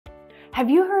Have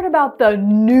you heard about the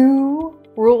new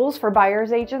rules for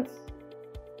buyer's agents?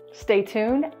 Stay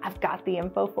tuned, I've got the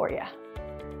info for you.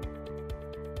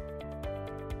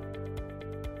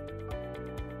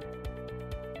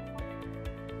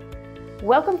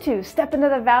 Welcome to Step Into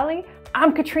the Valley.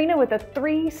 I'm Katrina with a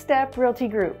 3-Step Realty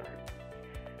Group.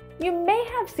 You may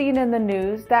have seen in the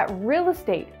news that real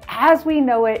estate, as we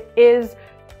know it, is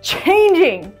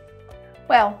changing.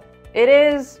 Well, it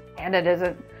is and it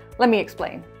isn't. Let me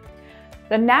explain.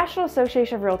 The National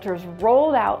Association of Realtors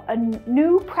rolled out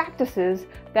new practices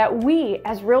that we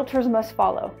as realtors must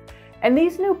follow. And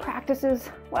these new practices,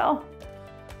 well,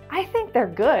 I think they're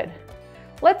good.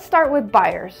 Let's start with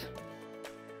buyers.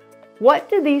 What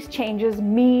do these changes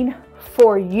mean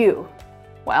for you?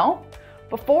 Well,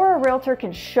 before a realtor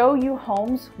can show you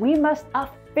homes, we must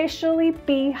officially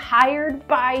be hired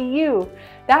by you.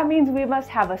 That means we must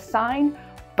have a signed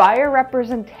buyer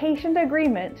representation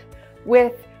agreement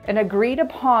with an agreed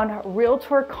upon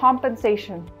realtor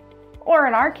compensation, or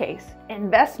in our case,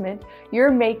 investment you're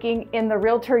making in the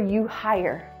realtor you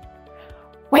hire.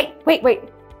 Wait.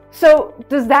 So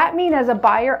does that mean as a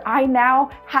buyer, I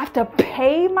now have to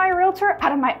pay my realtor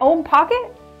out of my own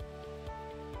pocket?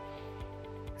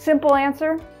 Simple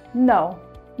answer, no,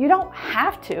 you don't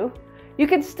have to. You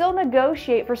can still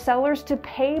negotiate for sellers to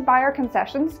pay buyer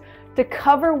concessions to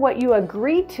cover what you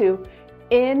agreed to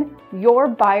in your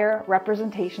buyer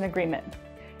representation agreement.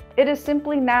 It is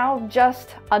simply now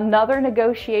just another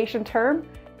negotiation term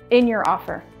in your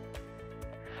offer.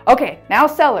 Okay, now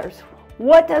sellers,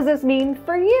 what does this mean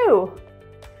for you?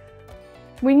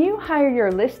 When you hire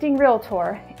your listing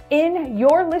realtor, in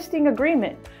your listing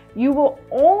agreement, you will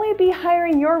only be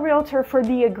hiring your realtor for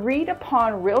the agreed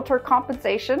upon realtor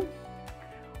compensation,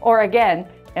 or again,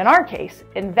 in our case,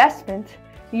 investment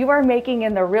you are making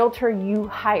in the realtor you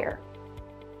hire.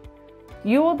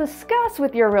 You will discuss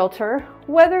with your realtor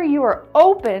whether you are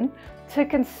open to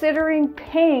considering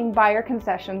paying buyer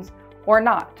concessions or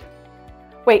not.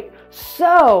 Wait,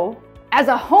 so as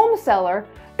a home seller,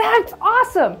 that's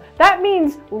awesome. That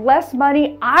means less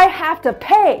money I have to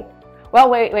pay. Well,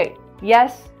 wait,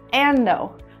 yes and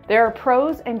no. There are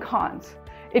pros and cons.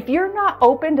 If you're not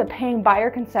open to paying buyer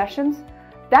concessions,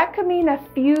 that could mean a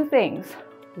few things.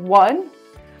 One,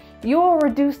 you will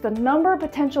reduce the number of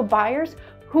potential buyers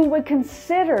who would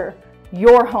consider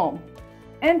your home.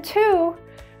 And two,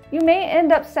 you may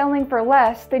end up selling for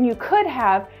less than you could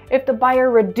have if the buyer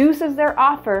reduces their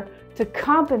offer to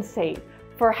compensate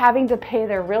for having to pay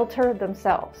their realtor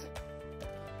themselves.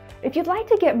 If you'd like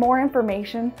to get more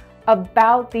information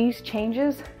about these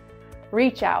changes,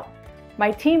 reach out.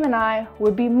 My team and I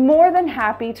would be more than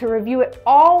happy to review it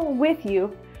all with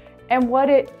you and what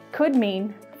it could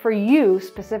mean for you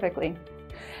specifically.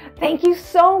 Thank you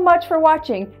so much for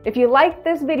watching. If you liked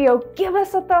this video, give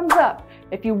us a thumbs up.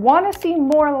 If you want to see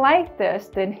more like this,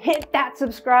 then hit that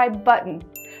subscribe button.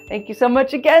 Thank you so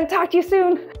much again. Talk to you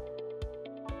soon.